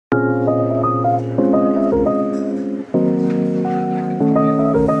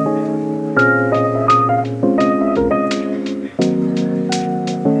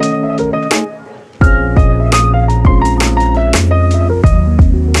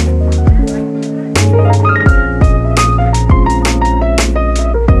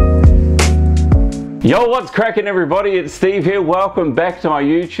Yo, what's cracking everybody? It's Steve here. Welcome back to my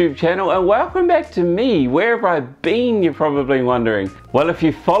YouTube channel and welcome back to me. Where have I been, you're probably wondering? Well, if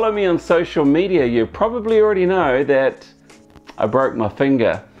you follow me on social media, you probably already know that I broke my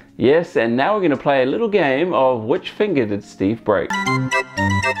finger. Yes, and now we're going to play a little game of which finger did Steve break?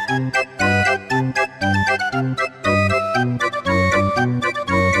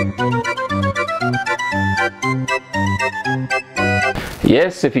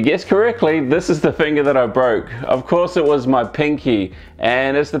 Yes, if you guessed correctly, this is the finger that I broke. Of course it was my pinky,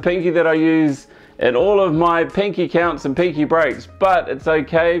 and it's the pinky that I use in all of my pinky counts and pinky breaks, but it's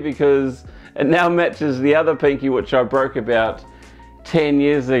okay because it now matches the other pinky which I broke about 10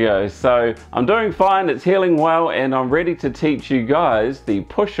 years ago. So I'm doing fine, it's healing well, and I'm ready to teach you guys the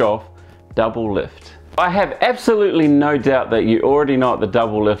push-off double lift. I have absolutely no doubt that you already know what the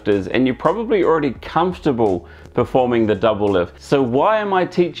double lift is, and you're probably already comfortable performing the double lift. So why am I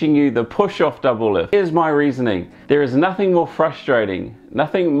teaching you the push-off double lift? Here's my reasoning. There is nothing more frustrating,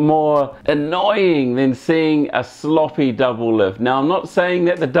 nothing more annoying than seeing a sloppy double lift. Now, I'm not saying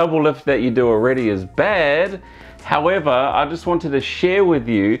that the double lift that you do already is bad. However, I just wanted to share with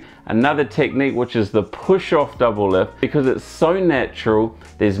you another technique, which is the push-off double lift, because it's so natural,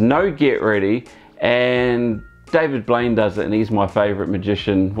 there's no get ready, and David Blaine does it, and he's my favorite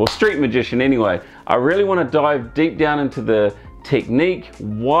magician, well, street magician anyway. I really want to dive deep down into the technique,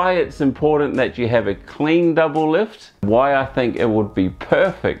 why it's important that you have a clean double lift, why I think it would be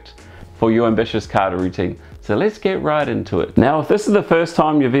perfect for your ambitious card routine. So let's get right into it. Now, if this is the first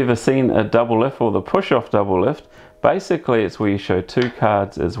time you've ever seen a double lift or the push-off double lift, basically it's where you show two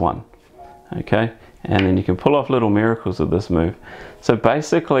cards as one, okay? And then you can pull off little miracles with this move. So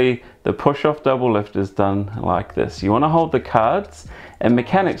basically, the push-off double lift is done like this. You want to hold the cards in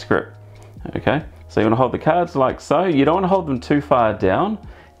mechanics grip, okay? So you want to hold the cards like so. You don't want to hold them too far down.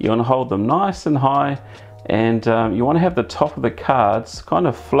 You want to hold them nice and high, and you want to have the top of the cards kind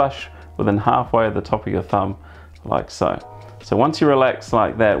of flush within halfway of the top of your thumb, like so. So once you relax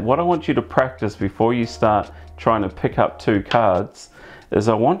like that, what I want you to practice before you start trying to pick up two cards is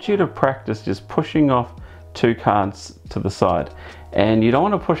I want you to practice just pushing off two cards to the side. And you don't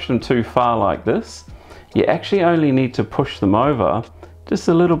want to push them too far like this. You actually only need to push them over just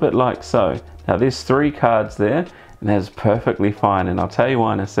a little bit like so. Now there's three cards there, and that's perfectly fine, and I'll tell you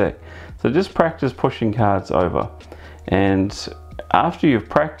why in a sec. So just practice pushing cards over. And after you've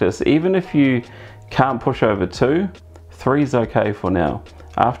practiced, even if you can't push over two, three's okay for now.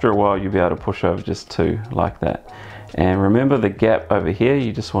 After a while you'll be able to push over just two like that. And remember the gap over here,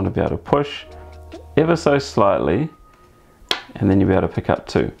 you just want to be able to push ever so slightly, and then you'll be able to pick up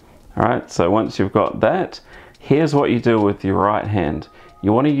two. All right, so once you've got that, here's what you do with your right hand.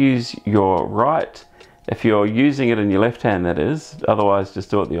 You want to use your right, if you're using it in your left hand that is, otherwise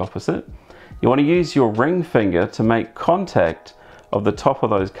just do it the opposite. You want to use your ring finger to make contact of the top of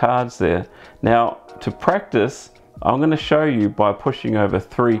those cards there. Now, to practice, I'm going to show you by pushing over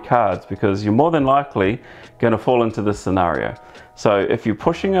three cards, because you're more than likely going to fall into this scenario. So if you're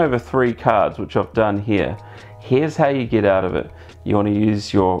pushing over three cards, which I've done here, here's how you get out of it. You want to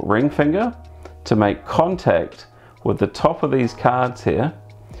use your ring finger to make contact with the top of these cards here,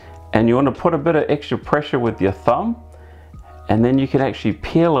 and you want to put a bit of extra pressure with your thumb, and then you can actually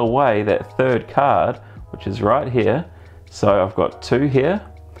peel away that third card, which is right here. So I've got two here,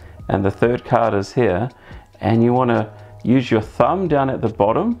 and the third card is here. And you want to use your thumb down at the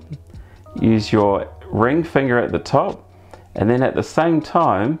bottom, use your ring finger at the top, and then at the same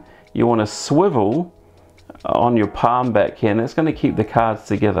time you want to swivel on your palm back here, and that's going to keep the cards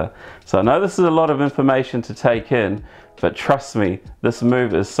together. So I know this is a lot of information to take in, but trust me, this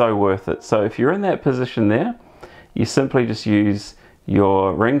move is so worth it. So if you're in that position there, you simply just use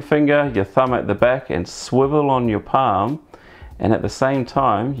your ring finger, your thumb at the back, and swivel on your palm, and at the same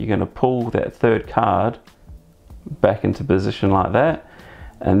time you're going to pull that third card back into position like that,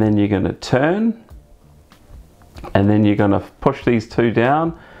 and then you're going to turn, and then you're going to push these two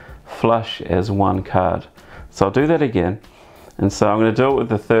down, flush as one card. So I'll do that again, and so I'm going to do it with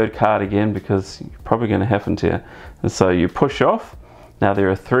the third card again, because you're probably going to happen to. And so you push off. Now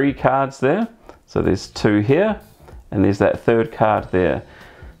there are three cards there, so there's two here, and there's that third card there.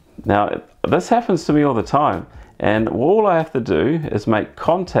 Now this happens to me all the time, and all I have to do is make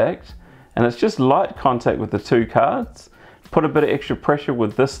contact, and it's just light contact with the two cards, put a bit of extra pressure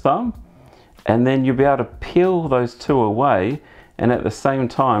with this thumb, and then you'll be able to peel those two away, and at the same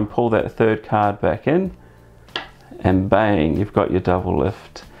time pull that third card back in, and bang, you've got your double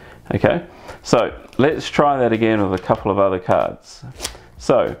lift. Okay, so let's try that again with a couple of other cards.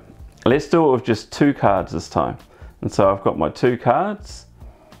 So let's do it with just two cards this time. And so I've got my two cards,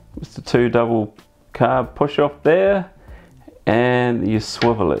 it's the two double card push off there, and you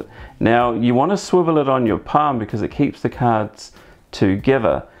swivel it. Now you want to swivel it on your palm because it keeps the cards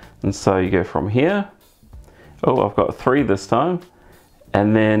together. And so you go from here, oh, I've got 3 this time,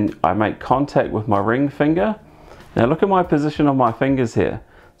 and then I make contact with my ring finger. Now look at my position of my fingers here.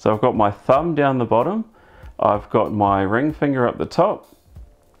 So I've got my thumb down the bottom, I've got my ring finger up the top,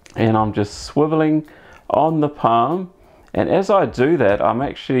 and I'm just swiveling on the palm. And as I do that, I'm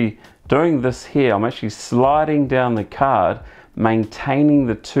actually doing this here. I'm actually sliding down the card, maintaining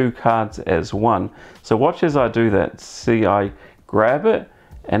the 2 cards as one. So watch as I do that. See, I grab it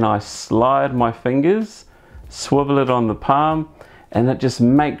and I slide my fingers, swivel it on the palm, and it just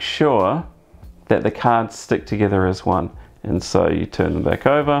makes sure that the cards stick together as one. And so you turn them back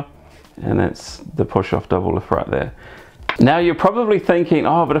over, and that's the push off double lift right there. Now you're probably thinking,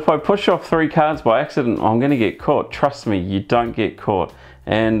 oh, but if I push off 3 cards by accident, I'm going to get caught. Trust me, you don't get caught.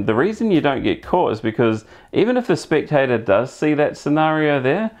 And the reason you don't get caught is because even if the spectator does see that scenario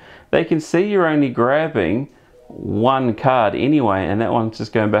there, they can see you're only grabbing 1 card anyway, and that one's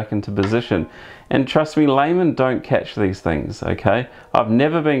just going back into position. And trust me, laymen don't catch these things, okay? I've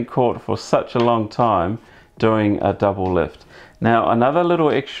never been caught for such a long time doing a double lift. Now another little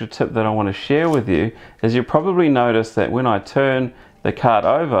extra tip that I want to share with you is you probably notice that when I turn the card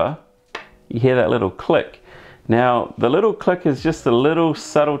over, you hear that little click. Now the little click is just a little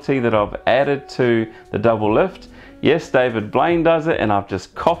subtlety that I've added to the double lift. Yes, David Blaine does it, and I've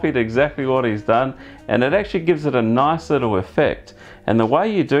just copied exactly what he's done, and it actually gives it a nice little effect. And the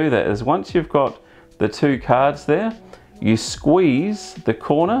way you do that is once you've got the 2 cards there, you squeeze the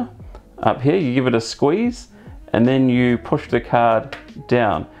corner up here, you give it a squeeze, and then you push the card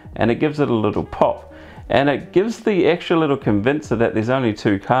down, and it gives it a little pop. And it gives the extra little convincer that there's only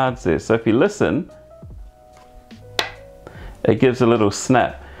 2 cards there. So if you listen, it gives a little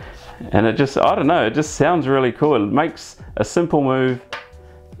snap. And it just, I don't know, it just sounds really cool. It makes a simple move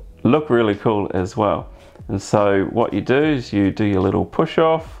look really cool as well. And so what you do is you do your little push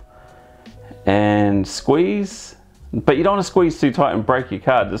off and squeeze, but you don't want to squeeze too tight and break your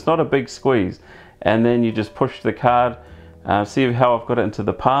card. It's not a big squeeze. And then you just push the card. See how I've got it into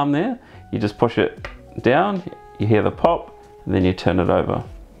the palm there? You just push it down, you hear the pop, and then you turn it over.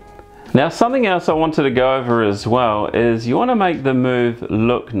 Now something else I wanted to go over as well is you want to make the move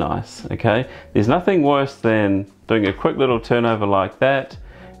look nice, okay? There's nothing worse than doing a quick little turnover like that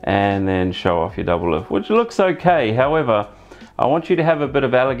and then show off your double lift, which looks okay. However, I want you to have a bit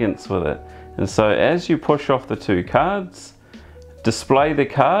of elegance with it. And so as you push off the 2 cards, display the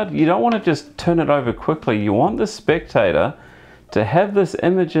card, you don't want to just turn it over quickly. You want the spectator to have this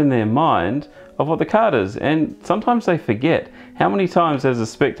image in their mind of what the card is, and sometimes they forget. How many times has a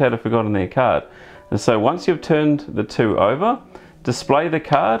spectator forgotten their card? And so once you've turned the 2 over, display the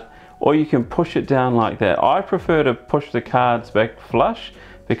card, or you can push it down like that. I prefer to push the cards back flush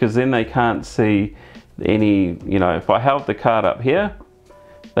because then they can't see any, you know, if I held the card up here,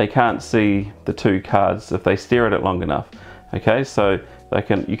 they can't see the 2 cards if they stare at it long enough. Okay, so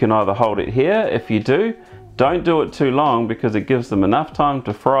you can either hold it here. If you do, don't do it too long because it gives them enough time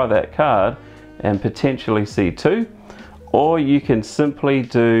to fry that card and potentially see 2. Or you can simply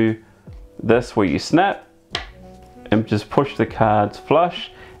do this where you snap and just push the cards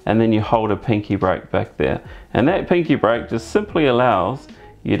flush, and then you hold a pinky break back there. And that pinky break just simply allows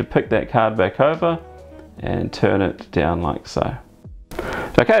you to pick that card back over and turn it down like so.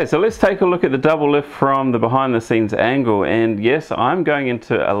 Okay, so let's take a look at the double lift from the behind the scenes angle. And yes, I'm going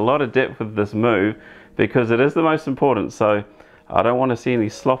into a lot of depth with this move because it is the most important, so I don't want to see any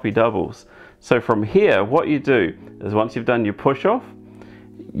sloppy doubles. So from here, what you do is once you've done your push off,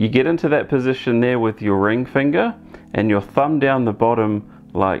 you get into that position there with your ring finger and your thumb down the bottom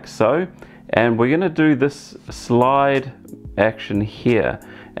like so. And we're going to do this slide action here.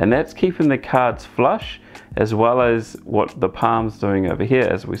 And that's keeping the cards flush as well as what the palm's doing over here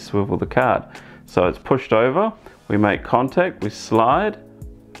as we swivel the card. So it's pushed over, we make contact, we slide,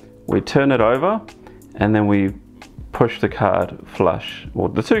 we turn it over, and then we push the card flush, or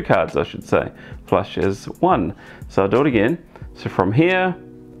the 2 cards I should say, flush as one. So I'll do it again. So from here,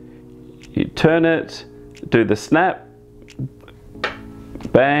 you turn it, do the snap,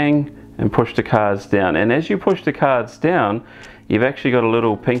 bang, and push the cards down. And as you push the cards down, you've actually got a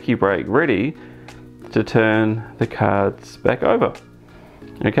little pinky break ready to turn the cards back over.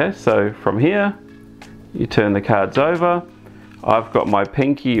 Okay, so from here, you turn the cards over. I've got my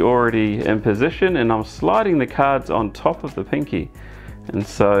pinky already in position and I'm sliding the cards on top of the pinky. And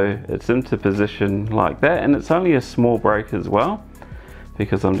so it's into position like that, and it's only a small break as well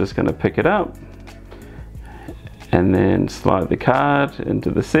because I'm just going to pick it up and then slide the card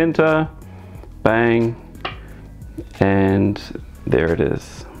into the center, bang, and there it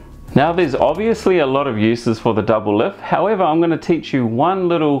is. Now there's obviously a lot of uses for the double lift. However, I'm going to teach you one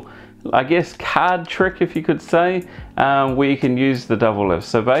little, I guess, card trick, if you could say, where you can use the double lift.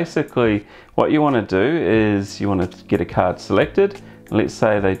 So basically what you want to do is you want to get a card selected. Let's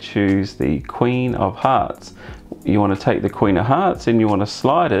say they choose the Queen of Hearts. You want to take the Queen of Hearts and you want to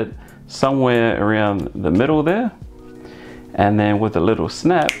slide it somewhere around the middle there, and then with a little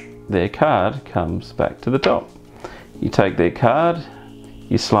snap their card comes back to the top. You take their card,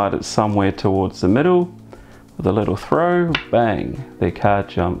 you slide it somewhere towards the middle with a little throw, bang, their card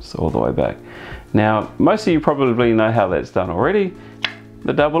jumps all the way back. Now most of you probably know how that's done already,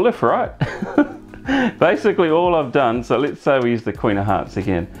 the double lift, right? Basically all I've done, so let's say we use the Queen of Hearts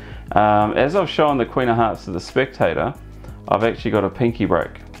again. As I've shown the Queen of Hearts to the spectator, I've actually got a pinky break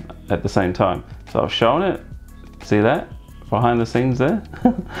at the same time. So I've shown it, see that behind the scenes there?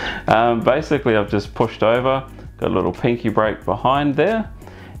 Basically I've just pushed over, got a little pinky break behind there,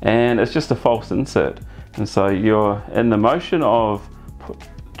 and it's just a false insert. And so you're in the motion of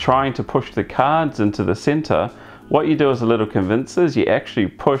trying to push the cards into the center. What you do as a little convincers, you actually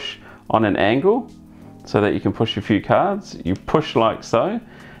push on an angle so that you can push a few cards. You push like so,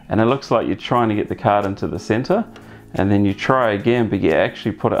 and it looks like you're trying to get the card into the center, and then you try again, but you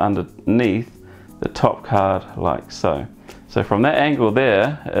actually put it underneath the top card like so. So from that angle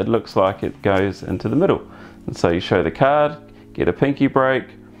there, it looks like it goes into the middle. And so you show the card, get a pinky break,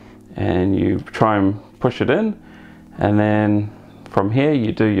 and you try and push it in, and then from here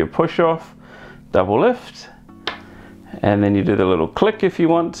you do your push off, double lift, and then you do the little click if you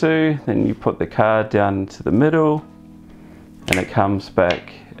want to, then you put the card down into the middle and it comes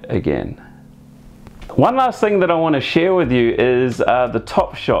back again. One last thing that I want to share with you is the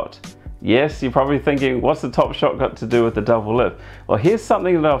top shot. Yes, you're probably thinking, what's the top shot got to do with the double lift? Well, here's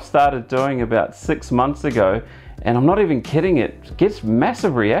something that I've started doing about 6 months ago, and I'm not even kidding, it gets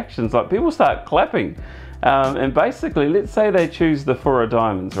massive reactions. Like people start clapping. And basically, let's say they choose the 4 of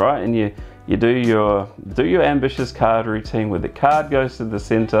diamonds, right? And you do your ambitious card routine where the card goes to the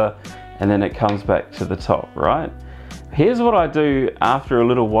center and then it comes back to the top, right? Here's what I do after a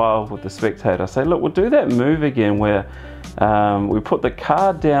little while with the spectator. I say, look, we'll do that move again where we put the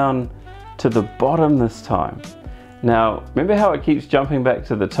card down to the bottom this time. Now, remember how it keeps jumping back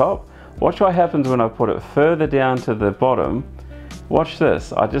to the top? Watch what happens when I put it further down to the bottom. Watch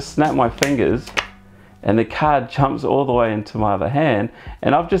this, I just snap my fingers and the card jumps all the way into my other hand,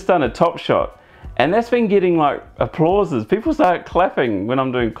 and I've just done a top shot. And that's been getting like applauses. People start clapping when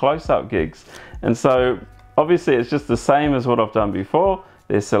I'm doing close-up gigs. And so obviously it's just the same as what I've done before.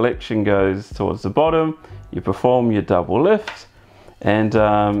 Their selection goes towards the bottom, you perform your double lift, and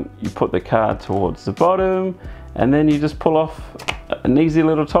you put the card towards the bottom, and then you just pull off an easy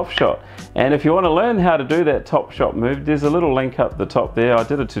little top shot. And if you want to learn how to do that top shot move, there's a little link up the top there. I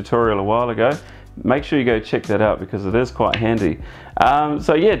did a tutorial a while ago. Make sure you go check that out because it is quite handy.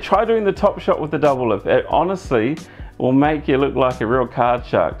 So yeah, try doing the top shot with the double lift. It honestly will make you look like a real card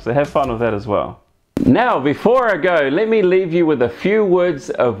shark. So have fun with that as well. Now, before I go, let me leave you with a few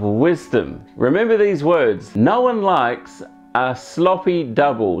words of wisdom. Remember these words. No one likes a sloppy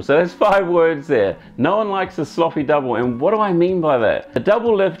double. So there's 5 words there. No one likes a sloppy double. And what do I mean by that? A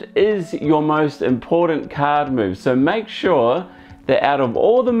double lift is your most important card move. So make sure that out of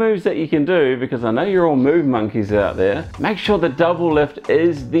all the moves that you can do, because I know you're all move monkeys out there, make sure the double lift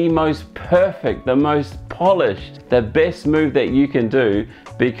is the most perfect, the most polished, the best move that you can do,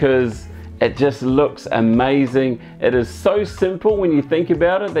 because it just looks amazing. It is so simple when you think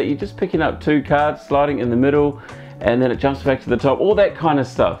about it, that you're just picking up 2 cards, sliding in the middle, and then it jumps back to the top, all that kind of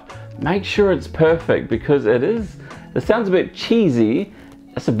stuff. Make sure it's perfect, because it sounds a bit cheesy.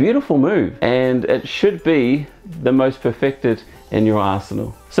 It's a beautiful move, and it should be the most perfected in your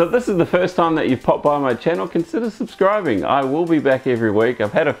arsenal. So if this is the first time that you've popped by my channel, consider subscribing. I will be back every week.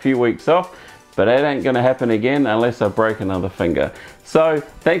 I've had a few weeks off, but it ain't gonna happen again unless I break another finger. So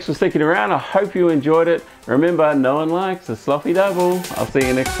thanks for sticking around. I hope you enjoyed it. Remember, no one likes a sloppy double. I'll see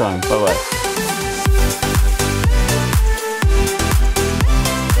you next time. Bye bye.